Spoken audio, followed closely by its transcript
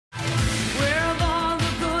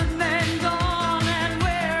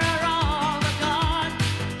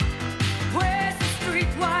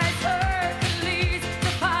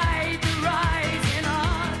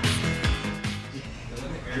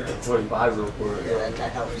25 real quick. Yeah,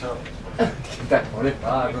 that helps out. Get that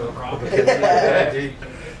 25 real quick.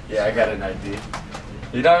 Yeah, I got an ID.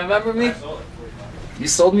 You don't remember me? You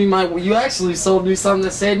sold me you actually sold me something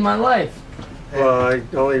that saved my life. Well, I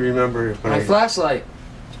only remember when My flashlight.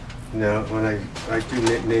 No, when I do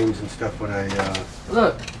names and stuff when I,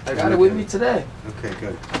 Look, I got it with me today. Okay,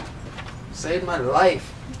 good. Saved my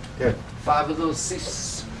life. Good. 5 of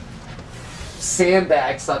those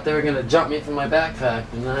sandbags thought they were gonna jump me from my backpack,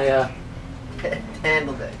 and I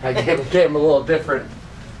handled it. I gave him a little different,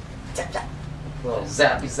 Zap, zap. little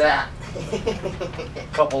zappy zap.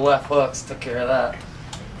 Couple left hooks took care of that.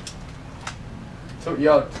 So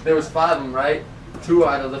yo, there was 5 of them, right? 2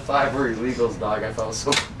 out of the 5 were illegals, dog. I felt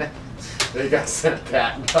so bad. They got sent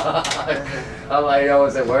back, dog. I'm like, yo,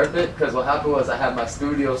 is it worth it? Because what happened was I had my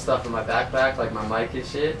studio stuff in my backpack, like my mic and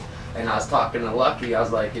shit. And I was talking to Lucky. I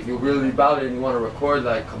was like, if you're really about it and you want to record,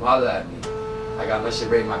 like, come holler at me. I got my shit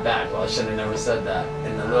right in my back. Well, I shouldn't have never said that.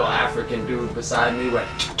 And the little African dude beside me went,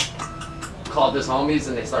 called his homies,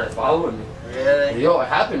 and they started following me. Really? Yo, it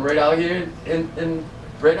happened right out here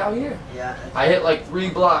right out here. Yeah. I hit like 3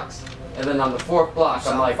 blocks, and then on the 4th block,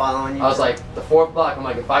 I'm like, following you. I was like, the 4th block, I'm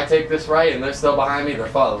like, if I take this right and they're still behind me, they're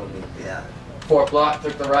following me. Yeah. 4th block,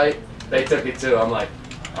 took the right, they took it too. I'm like,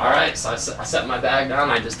 all right, so I set my bag down,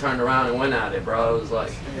 I just turned around and went at it, bro. It was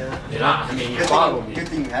like, you know, I mean, you followed me. Good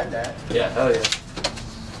thing you had that. Yeah, hell yeah.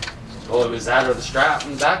 Well, it was that or the strap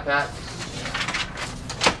and the backpack.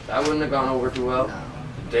 That wouldn't have gone over too well. No.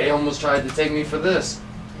 They almost tried to take me for this.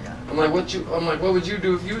 Yeah. I'm like, what would you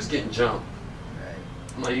do if you was getting jumped? Right.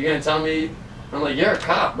 I'm like, you gonna tell me? I'm like, you're a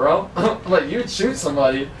cop, bro. I'm like, you'd shoot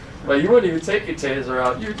somebody, but you wouldn't even take your taser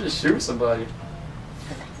out. You'd just shoot somebody.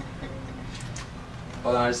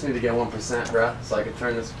 Hold on, I just need to get 1%, bro, so I can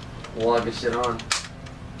turn this log of shit on.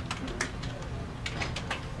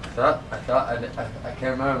 I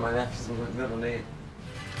can't remember my nephew's middle name.